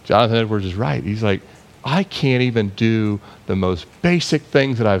 Jonathan Edwards is right. He's like, I can't even do the most basic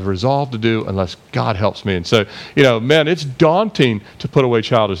things that I've resolved to do unless God helps me. And so, men, it's daunting to put away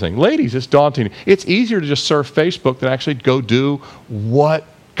childish things. Ladies, it's daunting. It's easier to just surf Facebook than actually go do what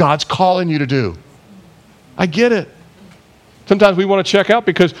God's calling you to do. I get it. Sometimes we want to check out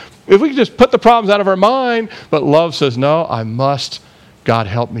because if we can just put the problems out of our mind, but love says, no, I must. God,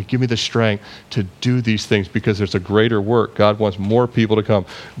 help me. Give me the strength to do these things because there's a greater work. God wants more people to come.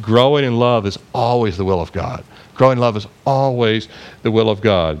 Growing in love is always the will of God. Growing in love is always the will of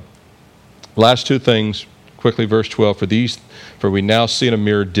God. Last two things, quickly, verse 12. For we now see in a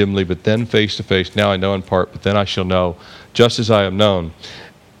mirror dimly, but then face to face. Now I know in part, but then I shall know, just as I am known.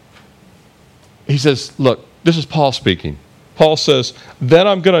 He says, look, this is Paul speaking. Paul says, then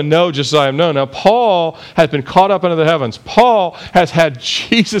I'm going to know just as I am known. Now, Paul has been caught up into the heavens. Paul has had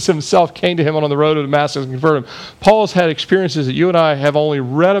Jesus himself came to him on the road to Damascus and converted him. Paul has had experiences that you and I have only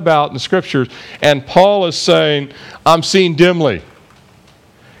read about in the Scriptures. And Paul is saying, I'm seeing dimly.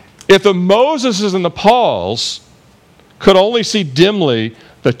 If the Moseses and the Pauls could only see dimly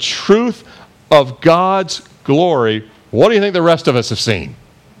the truth of God's glory, what do you think the rest of us have seen?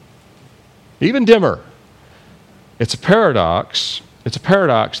 Even dimmer. It's a paradox. It's a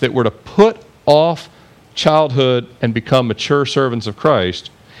paradox that we're to put off childhood and become mature servants of Christ,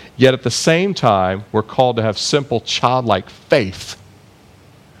 yet at the same time, we're called to have simple, childlike faith.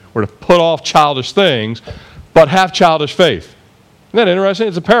 We're to put off childish things, but have childish faith. Isn't that interesting?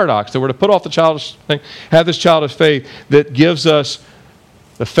 It's a paradox that we're to put off the childish thing, have this childish faith that gives us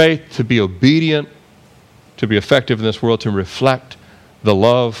the faith to be obedient, to be effective in this world, to reflect the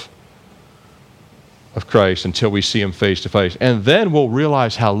love of Christ until we see him face to face. And then we'll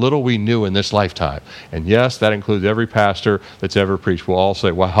realize how little we knew in this lifetime. And yes, that includes every pastor that's ever preached. We'll all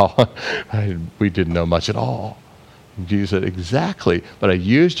say, wow, we didn't know much at all. And Jesus said, exactly, but I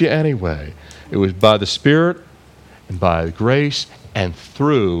used you anyway. It was by the Spirit and by grace and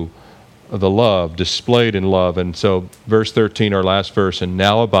through the love, displayed in love. And so verse 13, our last verse, and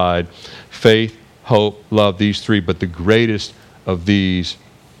now abide faith, hope, love, these three, but the greatest of these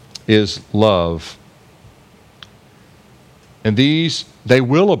is love. And these, they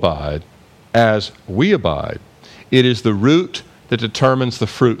will abide as we abide. It is the root that determines the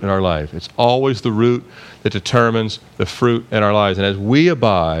fruit in our life. It's always the root that determines the fruit in our lives. And as we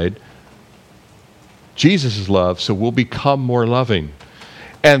abide, Jesus' love, so we'll become more loving.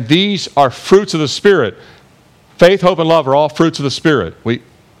 And these are fruits of the Spirit. Faith, hope, and love are all fruits of the Spirit.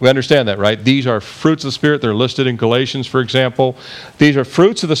 We understand that, right? These are fruits of the Spirit. They're listed in Galatians, for example. These are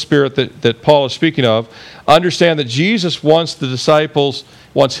fruits of the Spirit that Paul is speaking of. Understand that Jesus wants his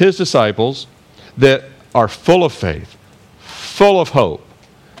disciples that are full of faith, full of hope,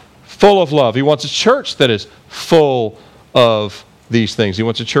 full of love. He wants a church that is full of these things. He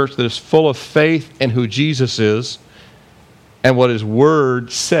wants a church that is full of faith in who Jesus is and what his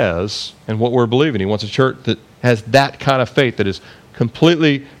word says and what we're believing. He wants a church that has that kind of faith, that is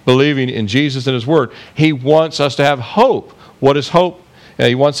completely believing in Jesus and his word. He wants us to have hope. What is hope?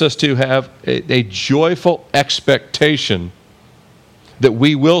 He wants us to have a joyful expectation that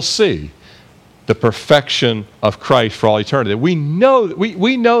we will see the perfection of Christ for all eternity. We know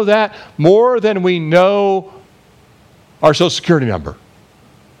that more than we know our Social Security number.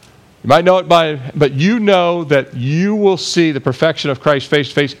 You might know it but you know that you will see the perfection of Christ face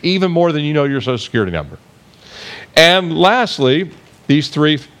to face even more than you know your Social Security number. And lastly, these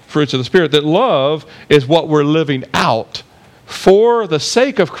three fruits of the Spirit, that love is what we're living out for the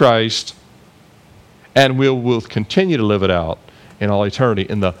sake of Christ, and we'll continue to live it out in all eternity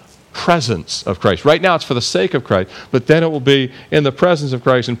in the presence of Christ. Right now it's for the sake of Christ, but then it will be in the presence of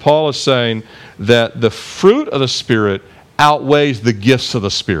Christ. And Paul is saying that the fruit of the Spirit outweighs the gifts of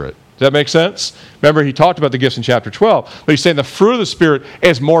the Spirit. Does that make sense? Remember, he talked about the gifts in chapter 12, but he's saying the fruit of the Spirit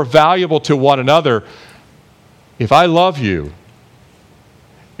is more valuable to one another. If I love you,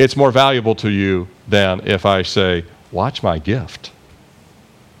 it's more valuable to you than if I say, watch my gift.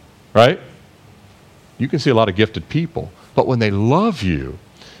 Right? You can see a lot of gifted people, but when they love you,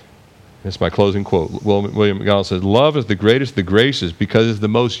 this is my closing quote. William McDonald says, love is the greatest of the graces because it's the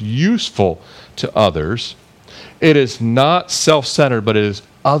most useful to others. It is not self-centered, but it is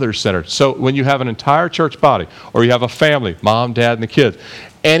other-centered. So when you have an entire church body, or you have a family, mom, dad, and the kids,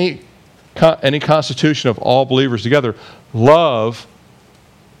 any constitution of all believers together, love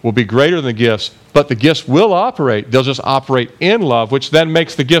will be greater than the gifts, but the gifts will operate. They'll just operate in love, which then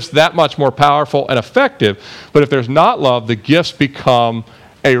makes the gifts that much more powerful and effective. But if there's not love, the gifts become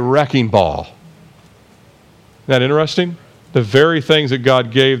a wrecking ball. Isn't that interesting? The very things that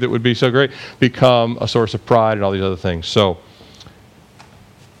God gave that would be so great become a source of pride and all these other things. So,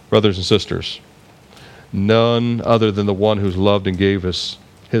 brothers and sisters, none other than the one who's loved and gave us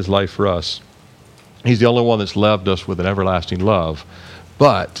his life for us. He's the only one that's loved us with an everlasting love.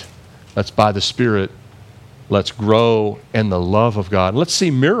 But let's, by the Spirit, let's grow in the love of God. Let's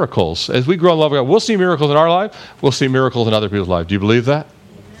see miracles. As we grow in the love of God, we'll see miracles in our life. We'll see miracles in other people's lives. Do you believe that?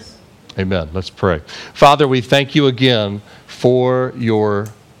 Amen. Let's pray. Father, we thank you again for your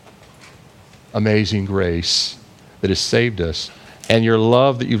amazing grace that has saved us and your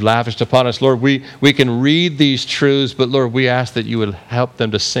love that you've lavished upon us. Lord, we can read these truths, but Lord, we ask that you would help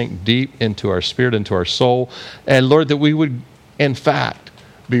them to sink deep into our spirit, into our soul. And Lord, that we would, in fact,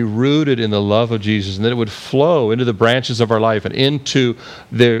 be rooted in the love of Jesus, and that it would flow into the branches of our life and into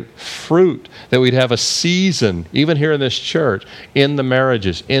the fruit, that we'd have a season, even here in this church, in the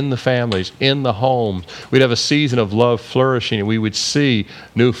marriages, in the families, in the homes. We'd have a season of love flourishing, and we would see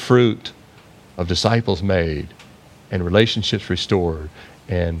new fruit of disciples made and relationships restored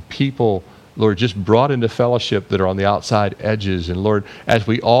and people, Lord, just brought into fellowship that are on the outside edges. And Lord, as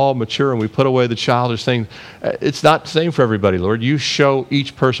we all mature and we put away the childish things, it's not the same for everybody, Lord. You show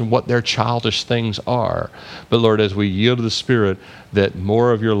each person what their childish things are. But Lord, as we yield to the Spirit, that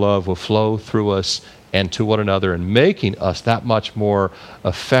more of your love will flow through us and to one another, and making us that much more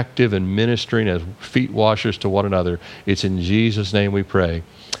effective in ministering as feet washers to one another. It's in Jesus' name we pray.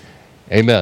 Amen.